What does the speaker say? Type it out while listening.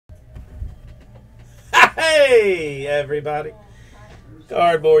Hey, everybody.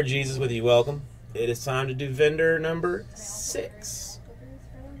 Cardboard Jesus with you. Welcome. It is time to do vendor number 6.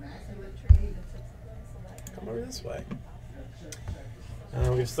 Come over this way. We're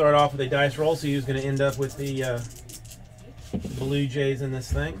going to start off with a dice roll. See who's going to end up with the Blue Jays in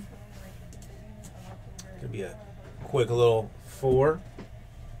this thing. Could be a quick little 4.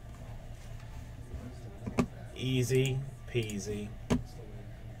 Easy peasy.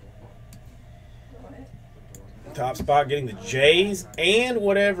 Top spot getting the Jays and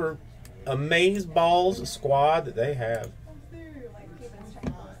whatever Amaze Balls squad that they have.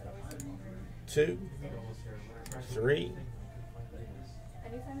 2, 3,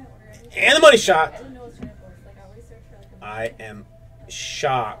 and the money shot. I am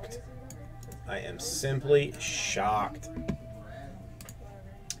shocked. I am simply shocked.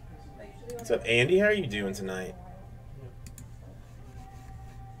 What's up, Andy? How are you doing tonight?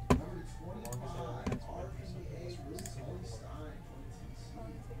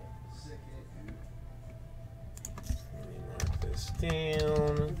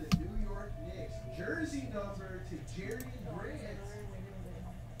 Down. Jersey number to Jerry Grant.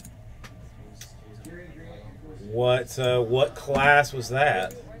 What class was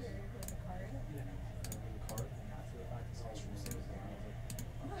that? It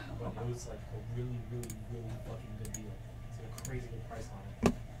was like a really fucking good deal. It's a crazy good price on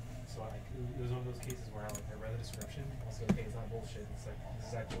it. So it was one of those cases where I read the description. I was like, okay, it's not bullshit. It's like this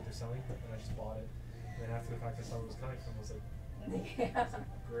is exactly what they're selling, and I just bought it. And then after the fact I saw what it was coming from, I was like, yeah.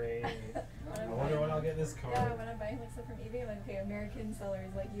 Great. I wonder when I'll get this card. Yeah, when I'm buying like stuff from eBay, I'm like, okay, American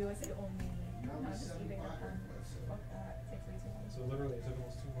sellers, like USA only, not just eBay.com. Fuck that. It takes way too long. So literally, it took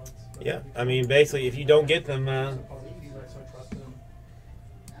almost 2 months. Yeah, I mean, basically, if you don't get them,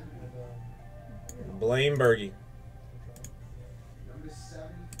 blame Bergie.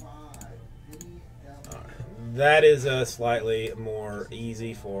 That is slightly more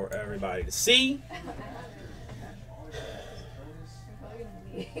easy for everybody to see.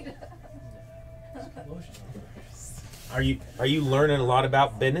 Are you learning a lot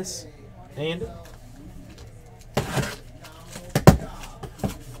about business, Andy?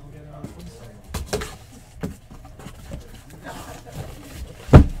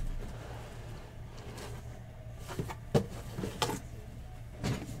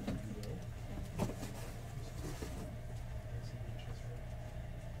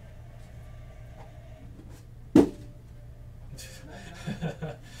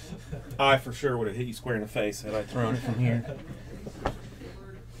 I for sure would have hit you square in the face had I thrown it from here.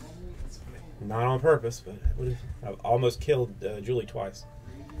 Not on purpose, but I've almost killed Julie twice.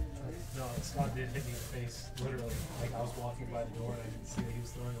 No, Scott did hit me in the face, literally. Like, I was walking by the door and I could see that he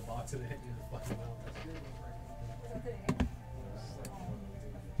was throwing a box and it hit me in the fucking mouth.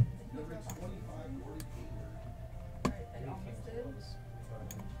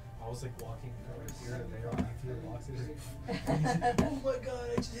 I was like walking over here and there, and threw the box and oh my god,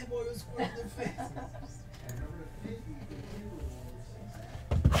 I just hit Morgan square in the face.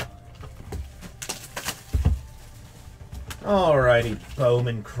 Alrighty,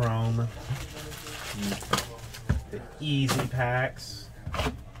 Bowman Chrome. The easy packs.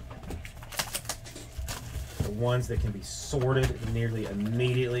 The ones that can be sorted nearly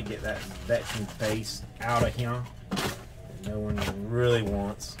immediately. Get that veteran base out of here. That no one really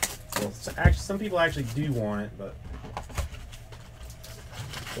wants. Well, actually, some people actually do want it, but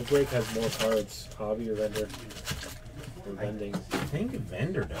what break has more cards? Hobby or vendor? Or vending? I think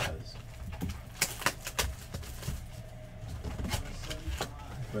vendor does.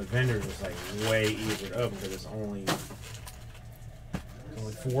 But vendors is like way easier to open because it's only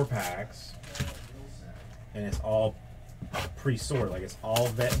 4 packs, and it's all pre-sorted. Like it's all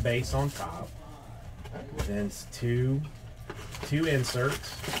vet base on top. Then it's two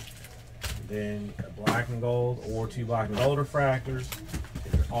inserts. Then a black and gold or 2 black and gold refractors.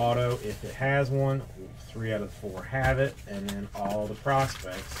 Auto, if it has one, 3 out of 4 have it, and then all the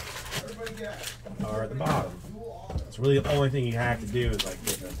prospects are at the bottom. It's really the only thing you have to do is like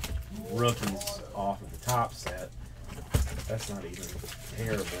get the rookies off of the top set. That's not even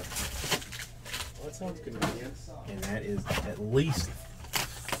terrible. Well, that sounds convenient. And that is at least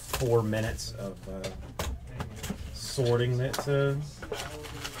 4 minutes of sorting that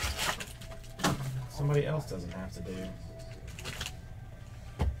somebody else doesn't have to do.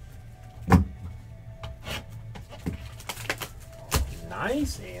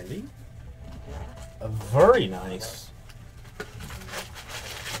 Nice, Andy. Very nice.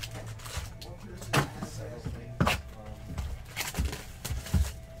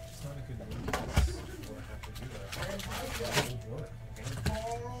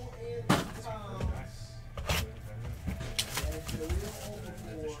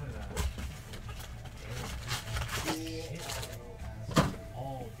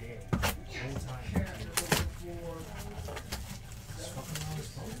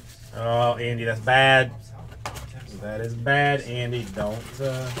 Oh, Andy, that's bad. That is bad, Andy. Don't.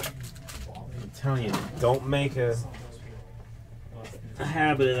 I'm telling you, don't make a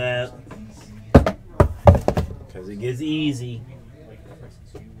habit of that. Because it gets easy.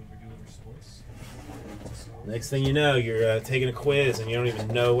 Next thing you know, you're taking a quiz and you don't even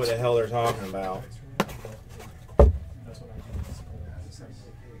know what the hell they're talking about.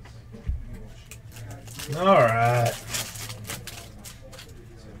 Alright.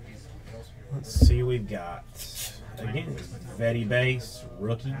 Let's see what we've got. Again, Vetty base,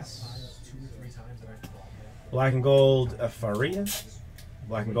 rookies. Black and gold, Faria.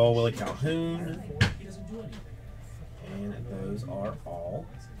 Black and gold, Willie Calhoun. And those are all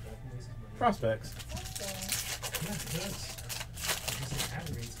prospects.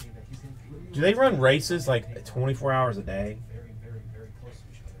 Do they run races like 24 hours a day?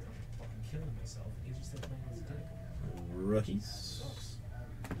 Rookies.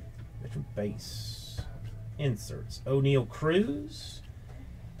 Veteran base. Inserts. O'Neal Cruz.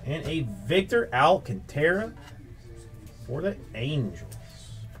 And a Victor Alcantara for the Angels.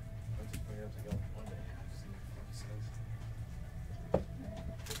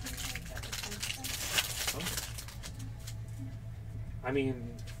 I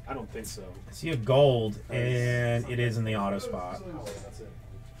mean, I don't think so. I see a gold, and it is in the auto spot. Oh, that's it.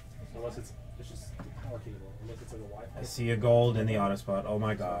 Unless it's just the power cable. Unless it's like a Wi-Fi. I see a gold in the auto spot. Oh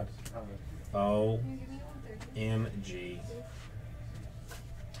my god. OMG.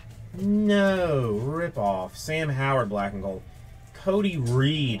 No. Rip off. Sam Howard, black and gold. Cody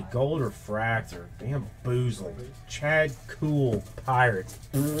Reed, gold refractor. Bamboozled. Chad Cool, Pirates.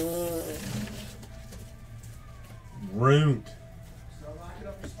 Ruined.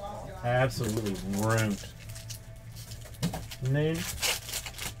 Absolutely ruined. And then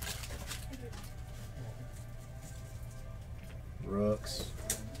Rooks.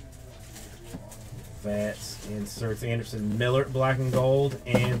 Vets. Inserts Anderson Miller, black and gold.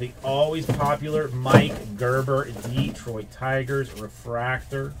 And the always popular Mike Gerber, Detroit Tigers,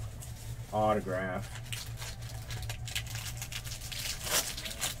 refractor autograph.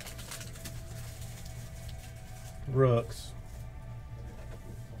 Rooks.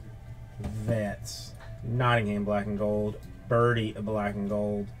 Vets. Nottingham, black and gold. Birdie, black and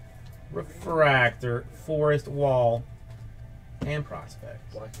gold. Refractor, Forest Wall, and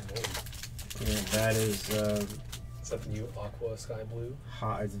Prospect. Black and gold. Yeah, that is Is that the new aqua sky blue?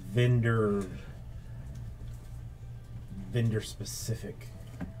 hot. It's vendor specific.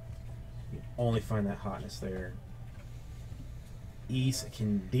 You only find that hotness there. East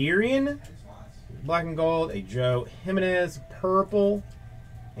Kenderian, black and gold. A Joe Jimenez, purple.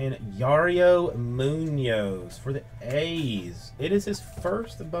 And Yario Munoz for the A's. It is his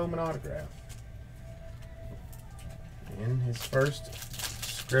first Bowman autograph. And his first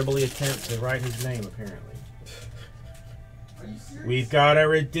scribbly attempt to write his name, apparently. We've got a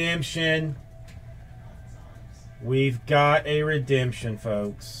redemption. We've got a redemption,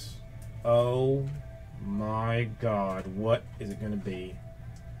 folks. Oh my god. What is it going to be?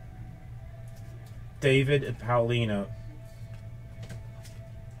 David Paulino.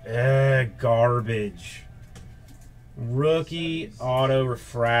 Garbage. Rookie auto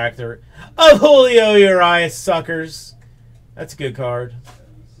refractor of Julio Urias, suckers. That's a good card.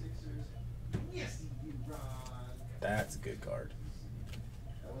 That's a good card.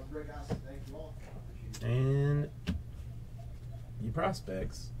 And you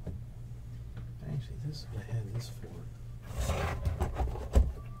prospects. Actually, this is what I had this for.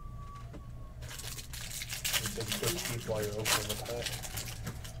 You said you go cheap while you're opening the pack.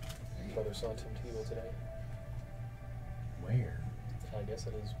 Brother saw Tim Tebow today. Where? I guess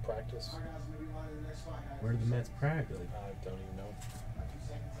it is practice. Where did the Mets practice? I don't even know.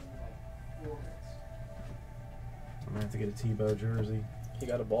 I'm gonna have to get a Tebow jersey. He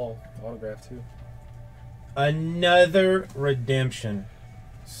got a ball autograph too. Another redemption.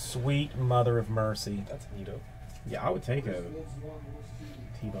 Sweet mother of mercy. That's neato. Yeah, I would take a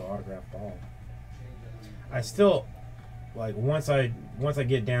Tebow autograph ball. I still like once I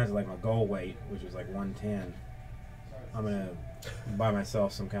get down to like my goal weight, which is like 110, I'm gonna buy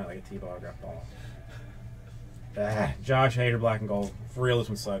myself some kind of like a Tebow autograph ball. Josh Hader, black and gold. For real, this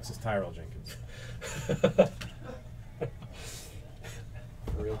one sucks. It's Tyrell Jenkins. For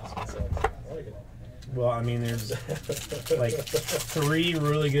real, this one sucks. I like it. Well, I mean, there's like 3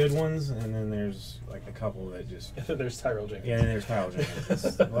 really good ones, and then there's like a couple that just. There's Tyrell Jenkins. Yeah, and there's Tyrell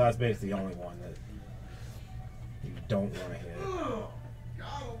Jenkins. Well, that's basically the only one that you don't want to hit.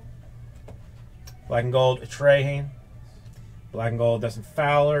 Black and gold, Trahan. Black and gold, Dustin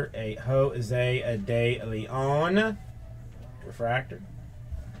Fowler. A Jose De Leon. Refractor.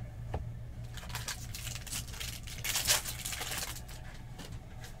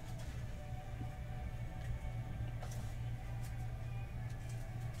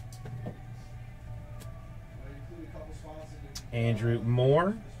 Andrew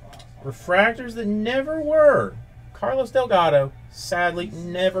Moore. Refractors that never were. Carlos Delgado sadly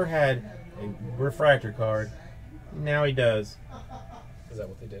never had a refractor card. Now he does. Is that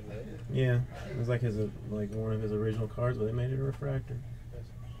what they did, right? Yeah, it was like one of his original cards, but they made it a refractor.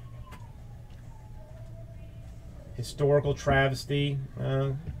 Historical travesty,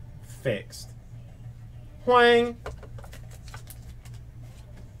 fixed. Whang!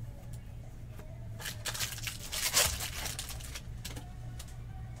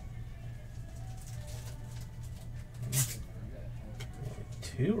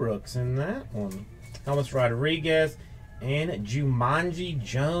 Two rooks in that one. Thomas Rodriguez and Jumanji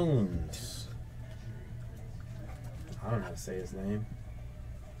Jones. I don't know how to say his name.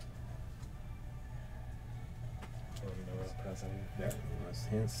 I don't even know how to pronounce that. That was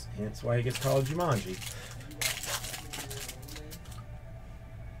hence why he gets called Jumanji.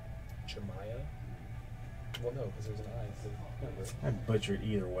 Jemiah? Well, no, because there's an I. Remember. I butchered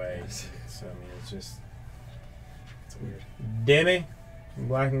either way. So, I mean, it's just... It's weird. Demi,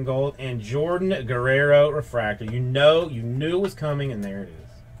 black and gold, and Jordan Guerrero refractor. You knew it was coming, and there it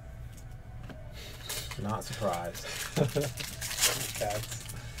is. Not surprised. Your cats.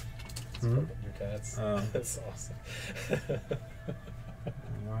 Hmm? Your cats. Oh. That's awesome.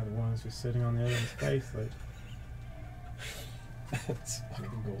 Why the ones just sitting on the other one's face, like It's fucking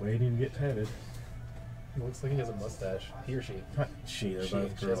gold. waiting to get petted. It looks like he has a mustache. He or she. She, they're She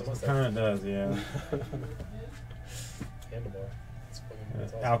both has a girls. mustache. Kind of does, yeah. Handlebar.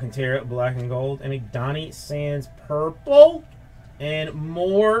 That's awesome. Alcantara, black and gold, and a Donnie Sands purple, and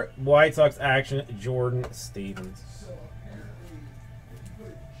more White Sox action. Jordan Stevens.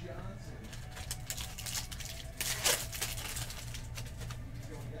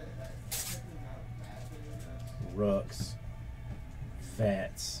 Rooks,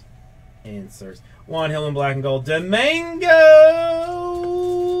 Vets, inserts. Juan Hillman, black and gold. Domingo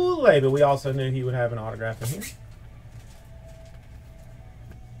Leyba. We also knew he would have an autograph in here.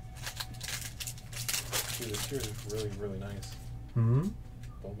 Dude, this year is really, really nice. Hmm.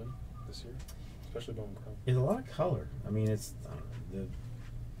 Bowman this year, especially Bowman Chrome. It's a lot of color. I mean, it's I don't know,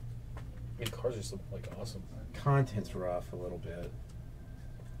 I mean, cars just look like awesome. the content's rough a little bit.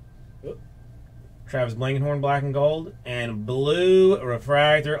 Oop. Travis Blankenhorn, black and gold, and blue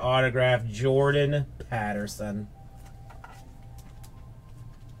refractor autograph Jordan Patterson.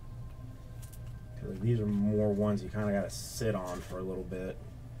 Like, these are more ones you kind of got to sit on for a little bit.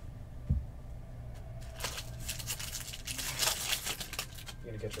 You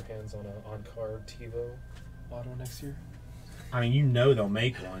gonna get your hands on a on-card TiVo auto next year? I mean, you know they'll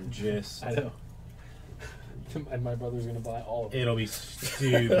make one. Just I know. And my brother's gonna buy all of them. it'll be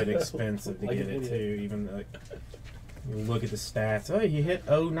stupid expensive to Like get an it idiot. too. Even like, you look at the stats. Oh, you hit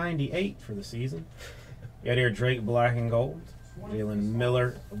 098 for the season. You got here Drake black and gold, Jalen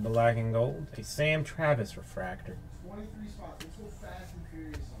Miller black and gold, a Sam Travis refractor. 23 spots. Let's go fast and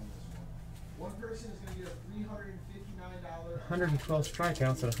furious on this one. One person is going to get a $359. 112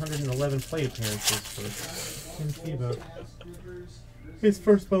 strikeouts at 111 plate appearances for Tim Tebow. His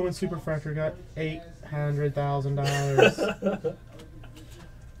first Bowman Superfractor got $800,000.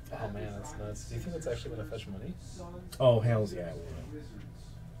 Oh man, that's nuts. Do you think it's actually gonna fetch money? Oh, hells yeah, it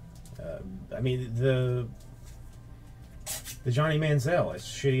will. I mean, the Johnny Manziel, as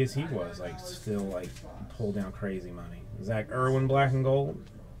shitty as he was, like, still, like, pulled down crazy money. Zach Irwin, black and gold.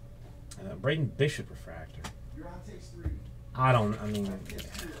 Braden Bishop refractor. I don't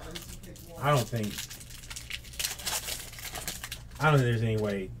think there's any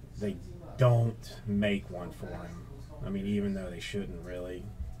way they don't make one for him. I mean, even though they shouldn't really,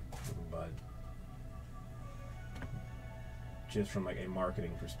 but just from like a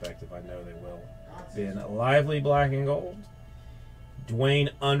marketing perspective, I know they will. Then Lively black and gold. Dwayne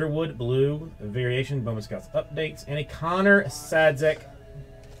Underwood blue variation Bowman Scouts updates, and a Connor Sadzek.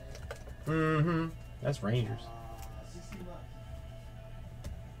 That's Rangers.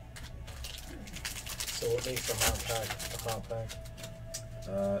 So what makes a hot pack a hot pack?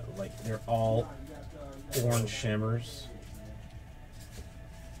 Like they're all orange shimmers.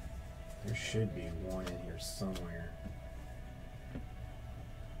 There should be one in here somewhere.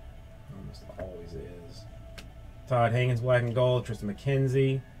 Almost always is. Todd Hagens, black and gold. Tristan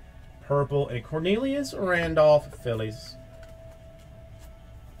McKenzie, purple. And Cornelius Randolph, Phillies.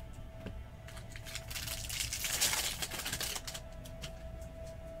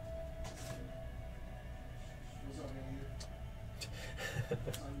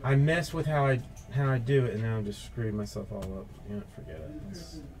 I mess with how I do it, and now I'm just screwing myself all up. You know, forget it.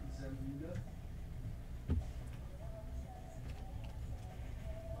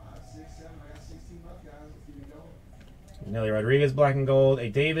 Nelly Rodriguez, black and gold. A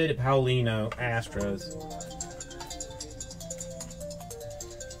David Paulino, Astros.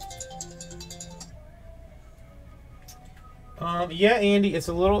 Yeah, Andy, it's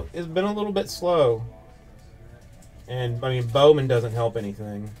been a little bit slow. And, I mean, Bowman doesn't help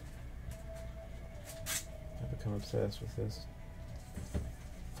anything. I've become obsessed with this.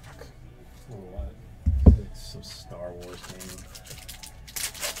 For what? It's some Star Wars game.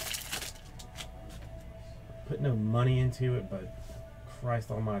 Put no money into it, but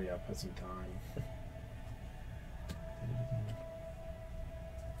Christ almighty, I put some time.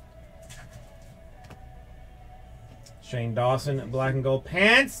 Shane Dawson, black and gold.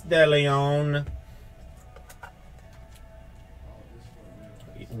 Pants de Leon.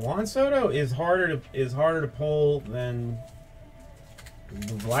 Juan Soto is harder to pull than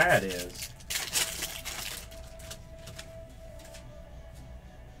Vlad is.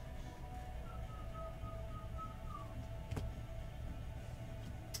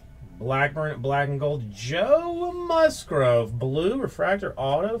 Blackburn at black and gold. Joe Musgrove, blue refractor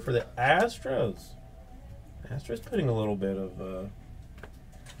auto for the Astros. Astros putting a little bit of little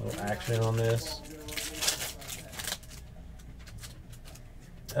action on this.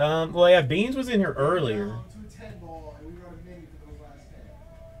 Well, yeah, Beans was in here earlier.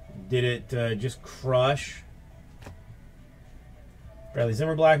 Did it just crush? Bradley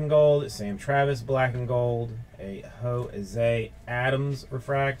Zimmer black and gold. Sam Travis black and gold. A Jose Adams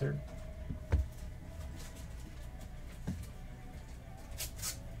refractor.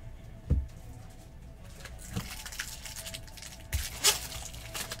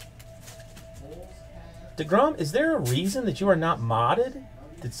 DeGrom, is there a reason that you are not modded?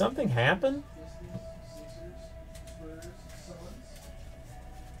 Did something happen?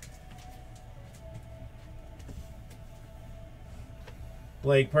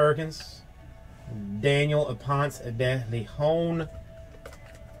 Blake Perkins. Daniel Aponce de Leon.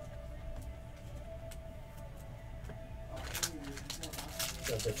 Is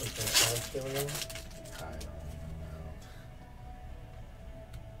that different from Tom Leon? I don't know.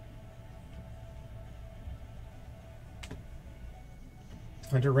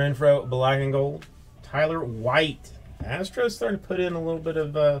 Hunter Renfroe, black and gold. Tyler White. Astros starting to put in a little bit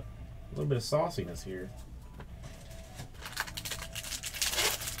of sauciness here.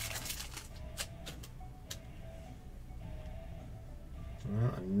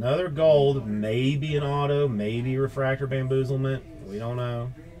 Well, another gold, maybe an auto, maybe refractor bamboozlement. We don't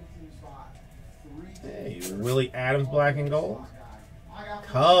know. Hey, Willie Adams, black and gold.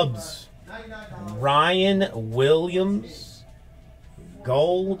 Cubs. Ryan Williams,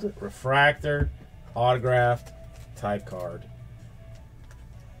 gold, refractor, autographed, type card.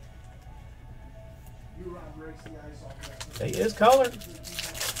 He is colored.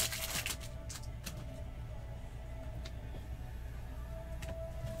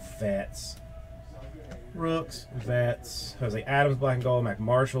 Vets. Rooks, Vets. Jose Adams, black and gold. Mac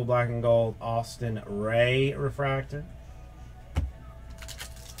Marshall, black and gold. Austin Ray, refractor.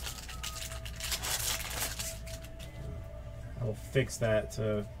 I will fix that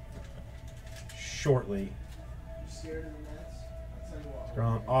shortly.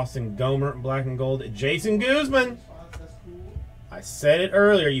 Austin Gomer, black and gold. Jason Guzman. I said it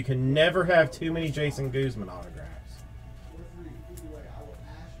earlier. You can never have too many Jason Guzman autographs.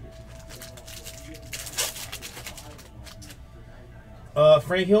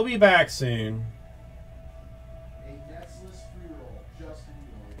 Frank, he'll be back soon.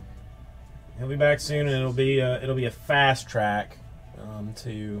 He'll be back soon, and it'll be a fast track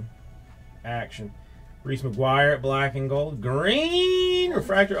to action. Reese McGuire at black and gold, green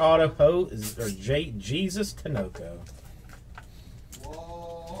refractor auto Jesus Tinoco.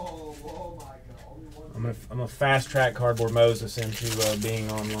 Whoa, my God. I'm gonna fast track Cardboard Moses into being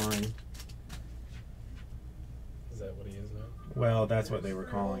online. Is that what he is now? Well, that's what they were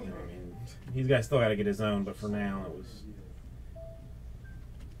calling him. I mean, he's still got to get his own, but for now it was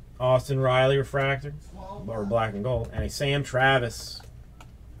Austin Riley refractor, or black and gold, and a Sam Travis.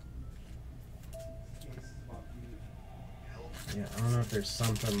 Yeah, I don't know if there's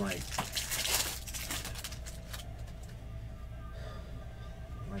something like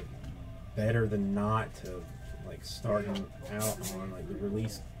better than not to like start him out on like the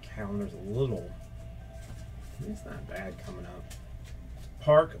release calendar's a little. It's not bad coming up.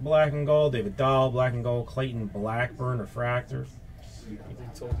 Park black and gold, David Dahl black and gold, Clayton Blackburn refractor. You think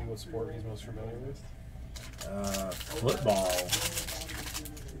he told you what sport he's most familiar with? Football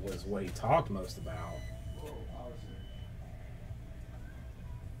was what he talked most about.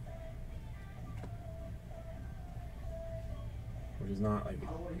 is not like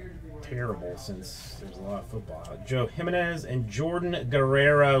terrible since there's a lot of football. Joe Jimenez and Jordan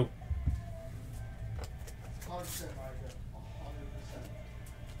Guerrero. 100%, Micah.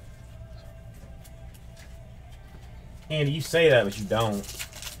 100%. Andy, you say that, but you don't.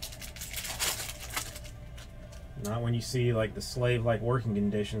 Not when you see like the slave-like working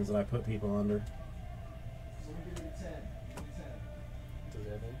conditions that I put people under. So we give it a 10. Give it a 10. Does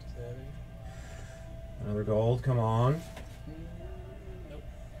that have any? Does that have any? Another gold, come on. Nope.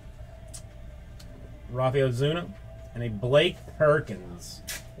 Rafael Ozuna and a Blake Perkins.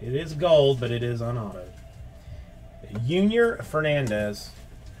 It is gold, but it is unautoed. Junior Fernandez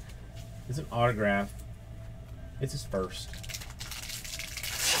is an autograph. It's his first.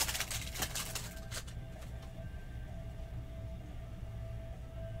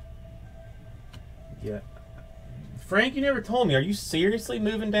 Yeah. Frank, you never told me. Are you seriously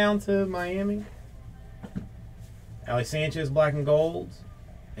moving down to Miami? Ali Sanchez, black and gold.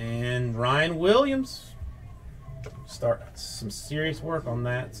 And Ryan Williams. Start some serious work on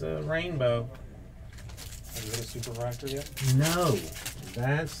that rainbow. Have you hit a super refractor yet? No.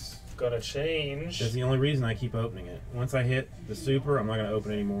 That's Change. the only reason I keep opening it. Once I hit the super, I'm not going to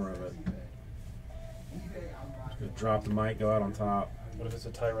open any more of it. Just gonna drop the mic, go out on top. What if it's a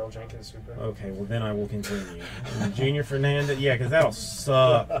Tyrell Jenkins super? Okay, well then I will continue. And Junior Fernandez, yeah, because that'll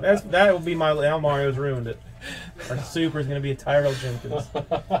suck. That will be my Mario's ruined it. Our super is going to be a Tyrell Jenkins.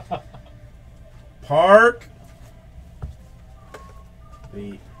 Park,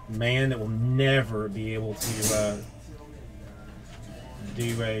 the man that will never be able to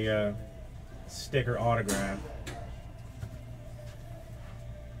do a sticker autograph.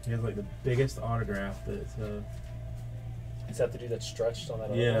 He has like the biggest autograph that's. Is that the dude that's stretched on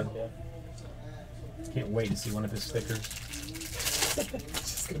that? Yeah. Other one? Yeah. Can't wait to see one of his stickers. It's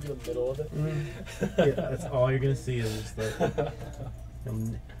just gonna be the middle of it. Yeah, that's all you're gonna see is just that.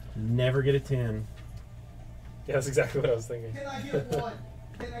 He'll never get a 10. Yeah, that's exactly what I was thinking. Can I get one?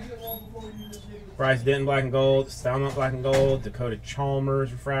 Can I get one before we do this video? Bryce Denton, black and gold. Stalmont, black and gold. Dakota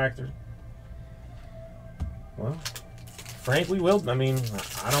Chalmers, refractor. Well, Frank, we will. I mean,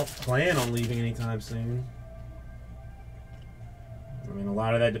 I don't plan on leaving anytime soon. I mean, a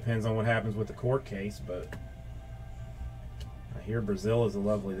lot of that depends on what happens with the court case, but I hear Brazil is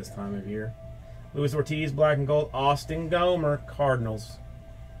lovely this time of year. Luis Ortiz, black and gold. Austin Gomer, Cardinals.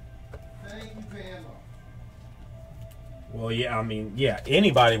 Thank you, Bama. Well, yeah, I mean, yeah,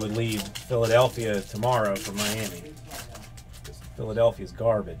 anybody would leave Philadelphia tomorrow for Miami. Philadelphia's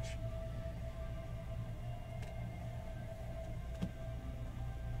garbage.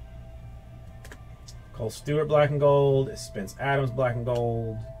 Cole Stewart, black and gold. Spence Adams, black and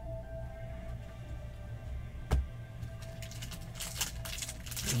gold.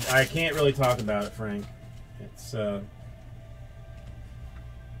 I can't really talk about it, Frank. It's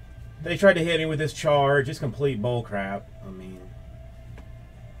they tried to hit me with this charge. It's complete bull crap. I mean,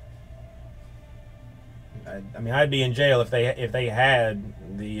 I'd be in jail if they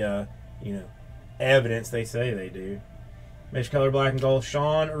had the evidence they say they do. Mesh color, black and gold.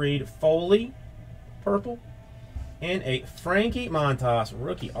 Sean Reed Foley, purple, and a Frankie Montas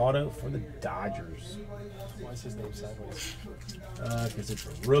rookie auto for the Dodgers. Why is his name sideways? Because it's a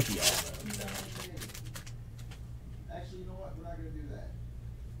rookie auto. Actually, you know what? We're not going to do that.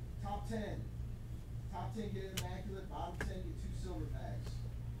 Top 10. Top 10 get immaculate. Bottom 10 get 2 silver packs.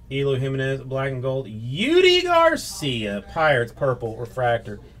 Eloy Jimenez, black and gold. Yudi Garcia, Pirates, purple,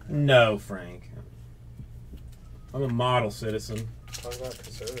 refractor. No, Frank. I'm a model citizen. Talk about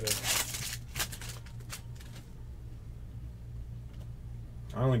conservative.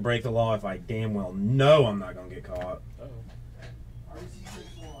 I only break the law if I damn well know I'm not going to get caught. Uh-oh. RC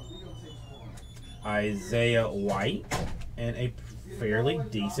takes 1. Rigo takes 1. Isaiah White, and a fairly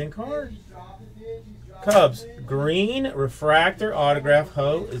decent card. He's dropped it, bitch. He's dropped Cubs, it. green, refractor, autograph,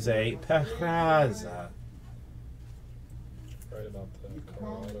 Jose Peraza. Right about the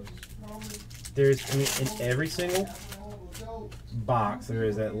Colorados. There's, I mean, in every single box, there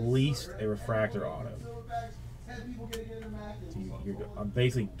is at least a refractor auto. So you're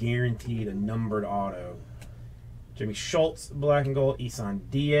basically guaranteed a numbered auto. Jimmy Schultz, black and gold. Isan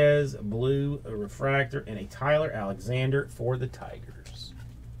Diaz, blue, a refractor, and a Tyler Alexander for the Tigers.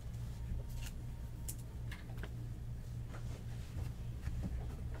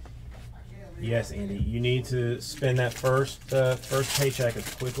 Yes, Andy, you need to spend that first paycheck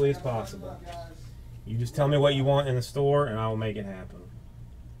as quickly as possible. You just tell me what you want in the store, and I will make it happen.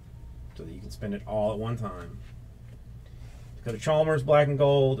 So that you can spend it all at one time. Go to Chalmers, black and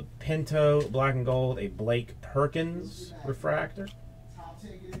gold. Pinto, black and gold. A Blake Perkins refractor. Top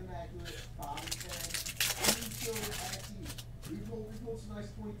 10 get immaculate. Bottom 10. 2 silver packs each.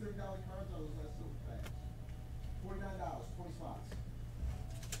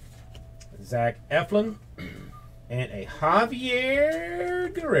 Zach Eflin, and a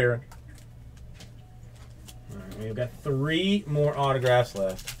Javier Guerrero. All right, we've got 3 more autographs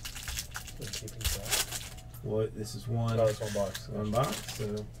left. We're keeping track. Well, this is one. Oh, it's one box. One box.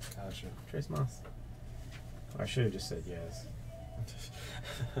 So, Gotcha. Trace Moss. I should have just said yes.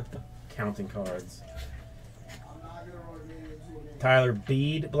 Counting cards. Tyler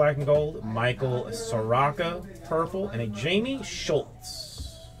Beede, black and gold. Michael Soraka, purple. And a Jamie Schultz.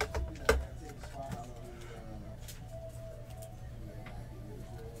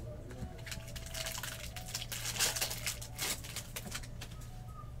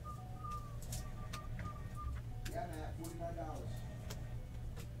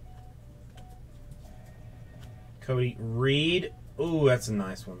 Cody Reed. Ooh, that's a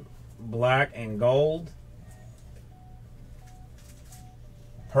nice one. Black and gold.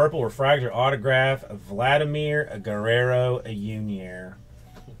 Purple refractor autograph of Vladimir Guerrero Jr.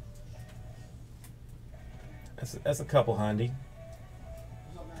 That's a couple, Hundy.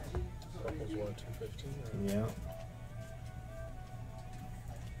 Couples 1, 215. Yeah.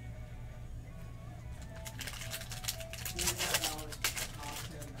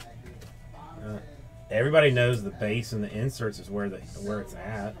 Everybody knows the base and the inserts is where it's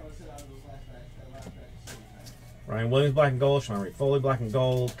at. Ryan Williams, black and gold. Sean Reed Foley, black and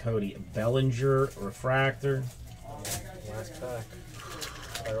gold. Cody Bellinger, refractor. Last pack.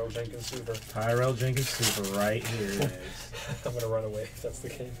 Tyrell Jenkins Super. Tyrell Jenkins Super, right here it is. I'm going to run away if that's the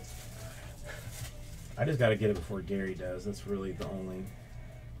case. I just got to get it before Gary does. That's really the only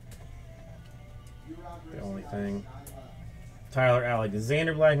thing. Tyler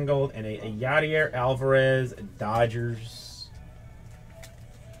Alexander, black and gold, and a Yadier Alvarez, Dodgers.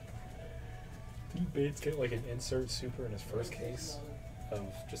 Did Bates get like an insert super in his first case of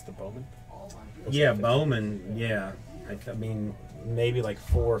just the Bowman? Yeah, Bowman. Yeah, I mean maybe like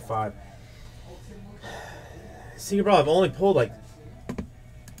 4 or 5. See, bro, I've only pulled like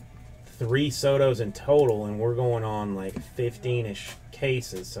 3 Sotos in total, and we're going on like 15-ish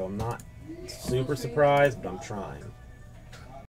cases, so I'm not super surprised, but I'm trying.